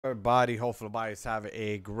Everybody, hopefully everybody's having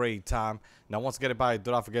a great time. Now, once again, everybody, do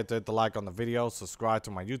not forget to hit the like on the video, subscribe to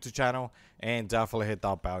my YouTube channel, and definitely hit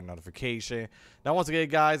that bell notification. Now, once again,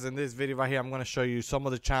 guys, in this video right here, I'm going to show you some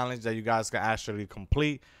of the challenges that you guys can actually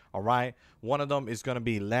complete. All right, one of them is going to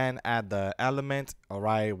be land at the element. All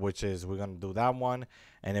right, which is we're going to do that one,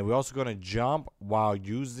 and then we're also going to jump while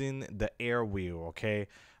using the air wheel. Okay.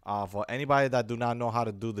 For anybody that do not know how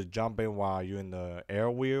to do the jumping while you're in the air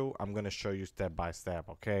wheel, I'm going to show you step by step,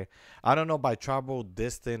 okay? I don't know by travel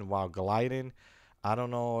distance while gliding. I don't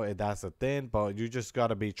know if that's a thing, but you just got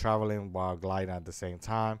to be traveling while gliding at the same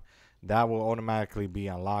time. That will automatically be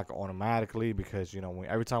unlocked automatically because,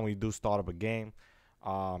 every time we do start up a game,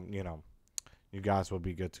 you guys will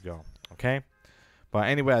be good to go, okay? But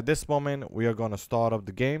anyway, at this moment, we are going to start up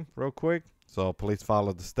the game real quick. So please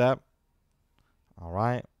follow the step. All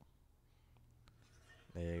right.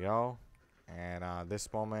 There you go. And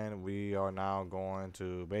this moment, we are now going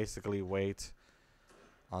to basically wait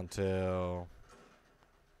until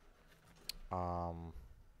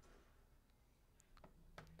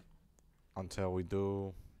we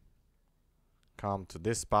do come to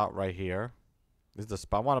this spot right here. This is the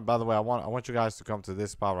spot. By the way, I want you guys to come to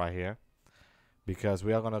this spot right here because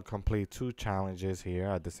we are gonna complete 2 challenges here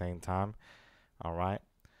at the same time. All right.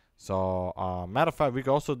 So, matter of fact, we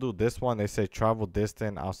can also do this one. They say travel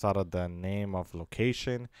distance outside of the name of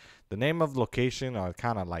location. The name of location are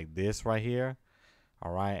kind of like this right here.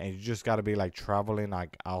 All right. And you just got to be like traveling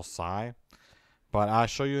like outside. But I'll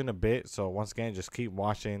show you in a bit. So, once again, just keep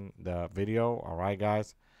watching the video. All right,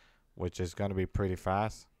 guys, which is going to be pretty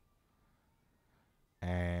fast.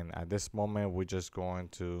 And at this moment, we're just going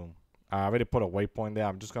to, I already put a waypoint there.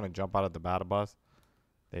 I'm just going to jump out of the battle bus.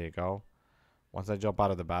 There you go. Once I jump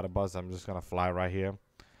out of the battle bus, I'm just going to fly right here.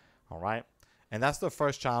 All right. And that's the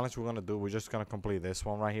first challenge we're going to do. We're just going to complete this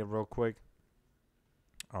one right here real quick.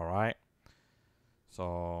 All right.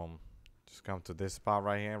 So just come to this spot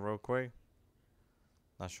right here real quick.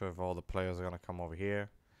 Not sure if all the players are going to come over here.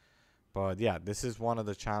 But yeah, this is one of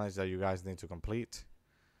the challenges that you guys need to complete.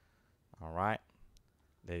 All right.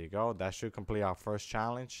 There you go. That should complete our first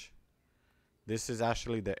challenge. This is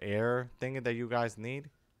actually the air thing that you guys need.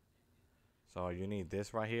 So you need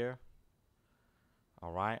this right here.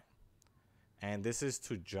 All right. And this is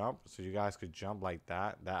to jump. So you guys could jump like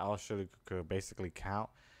that. That also could basically count.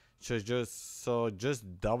 So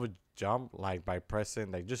just double jump like by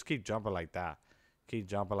pressing. Like just keep jumping like that. Keep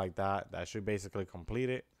jumping like that. That should basically complete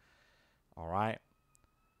it. All right.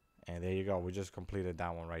 And there you go. We just completed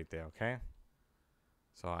that one right there. Okay.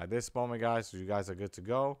 So at this moment, guys, you guys are good to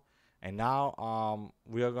go. And now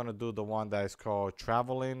we are going to do the one that is called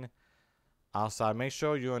traveling outside. Make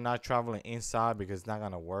sure you're not traveling inside because it's not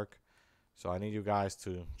gonna work. So I need you guys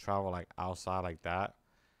to travel like outside like that,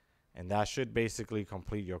 and that should basically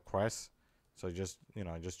complete your quest. So just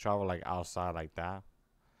just travel like outside like that.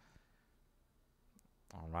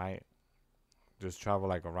 All right, just travel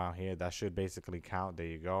like around here. That should basically count. There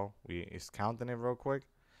you go. It's counting it real quick,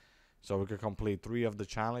 so we could complete 3 of the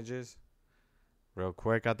challenges real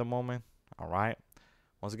quick at the moment. All right.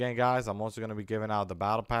 Once again, guys, I'm also going to be giving out the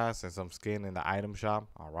battle pass and some skin in the item shop.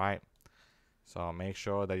 All right. So make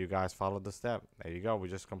sure that you guys follow the step. There you go. We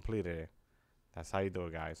just completed it. That's how you do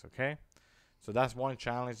it, guys. Okay. So that's one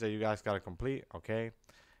challenge that you guys got to complete. Okay.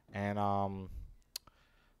 And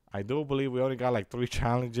I do believe we only got like 3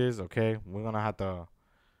 challenges. Okay. We're going to have to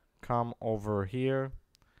come over here.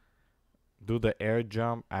 Do the air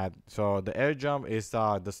jump at. So the air jump is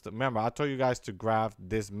remember, I told you guys to grab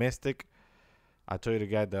this mystic. I told you to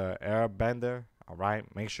get the air bender. All right,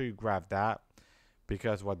 make sure you grab that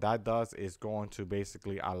because what that does is going to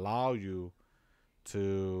basically allow you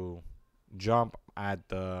to jump at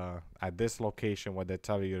this location where they're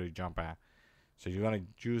telling you to jump at. So you're gonna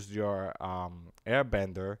use your air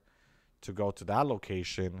bender to go to that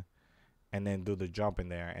location and then do the jump in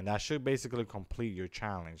there, and that should basically complete your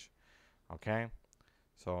challenge. Okay,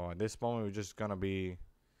 so at this moment we're just gonna be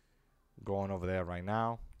going over there right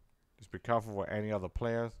now. Just be careful with any other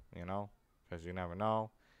players, because you never know.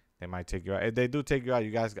 They might take you out. If they do take you out, you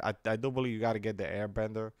guys, I do believe you got to get the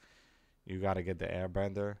airbender. You got to get the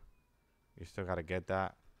airbender. You still got to get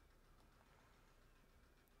that.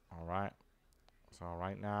 All right. So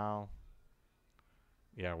right now,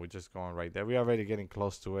 yeah, we're just going right there. We're already getting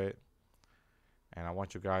close to it. And I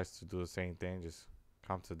want you guys to do the same thing. Just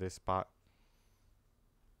come to this spot.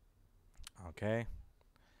 Okay.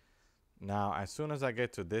 Now, as soon as I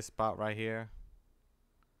get to this spot right here.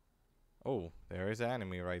 Oh, there is an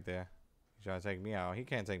enemy right there. He's trying to take me out. He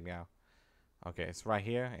can't take me out. Okay, it's right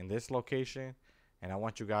here in this location. And I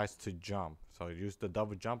want you guys to jump. So use the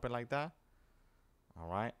double jumping like that. All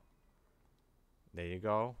right. There you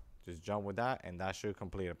go. Just jump with that, and that should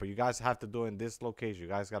complete it. But you guys have to do it in this location. You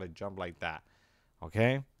guys got to jump like that.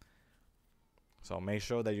 Okay? So make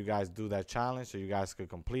sure that you guys do that challenge so you guys could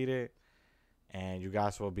complete it. And you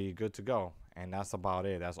guys will be good to go. And that's about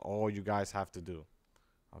it. That's all you guys have to do.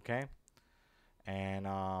 Okay? And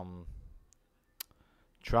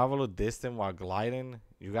travel a distance while gliding.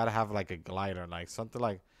 You got to have like a glider. Like something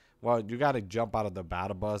like, well, you got to jump out of the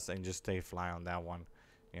battle bus and just stay fly on that one.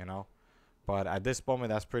 You know? But at this moment,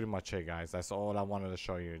 that's pretty much it, guys. That's all I wanted to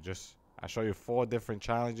show you. I show you 4 different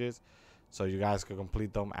challenges so you guys can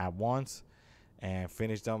complete them at once and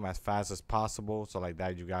finish them as fast as possible. So like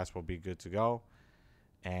that, you guys will be good to go.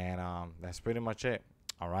 And that's pretty much it.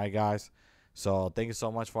 All right, guys. So thank you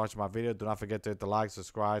so much for watching my video. Do not forget to hit the like,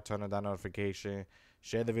 subscribe, turn on that notification.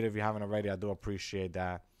 Share the video if you haven't already. I do appreciate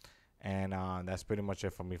that. And that's pretty much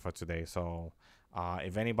it for me for today. So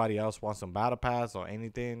if anybody else wants some battle pass or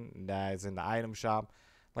anything that is in the item shop,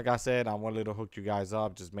 like I said, I'm willing to hook you guys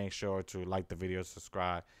up. Just make sure to like the video,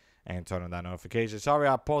 subscribe, and turn on that notification. Sorry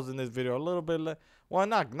I posted this video a little bit late. Well,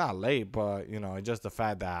 not late, but you know, it's just the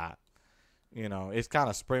fact that, you know, it's kind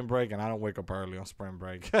of spring break and I don't wake up early on spring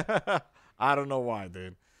break. I don't know why,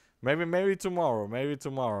 dude. Maybe tomorrow. Maybe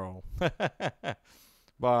tomorrow.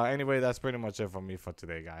 But anyway, that's pretty much it for me for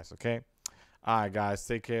today, guys. Okay. All right, guys.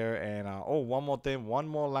 Take care. And one more thing. One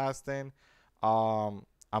more last thing. I'm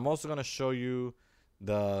also gonna show you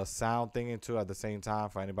the sound thing too at the same time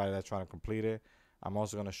for anybody that's trying to complete it. I'm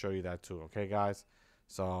also gonna show you that too. Okay, guys.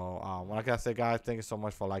 So like I said, guys, thank you so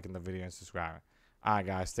much for liking the video and subscribing. All right,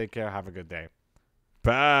 guys. Take care. Have a good day.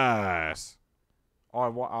 Pass. All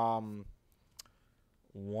right. Well,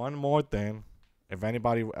 one more thing. If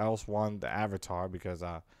anybody else want the avatar, because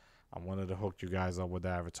I wanted to hook you guys up with the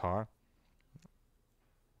avatar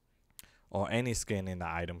or any skin in the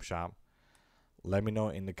item shop, let me know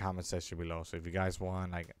in the comment section below. So if you guys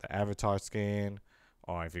want like the avatar skin,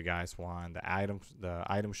 or if you guys want the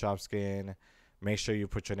item shop skin, make sure you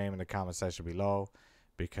put your name in the comment section below,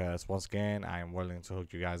 because once again, I am willing to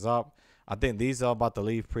hook you guys up. I think these are about to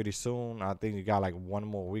leave pretty soon. I think you got like 1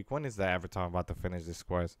 more week. When is the avatar about to finish this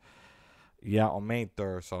quest? Yeah, on May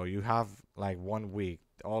 3rd. So you have like 1 week.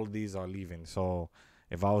 All of these are leaving. So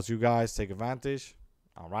if I was you guys, take advantage.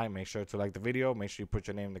 All right. Make sure to like the video. Make sure you put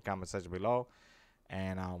your name in the comment section below.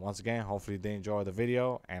 And once again, hopefully you did enjoy the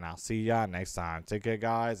video. And I'll see y'all next time. Take care,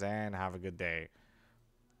 guys, and have a good day.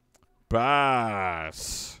 Bye.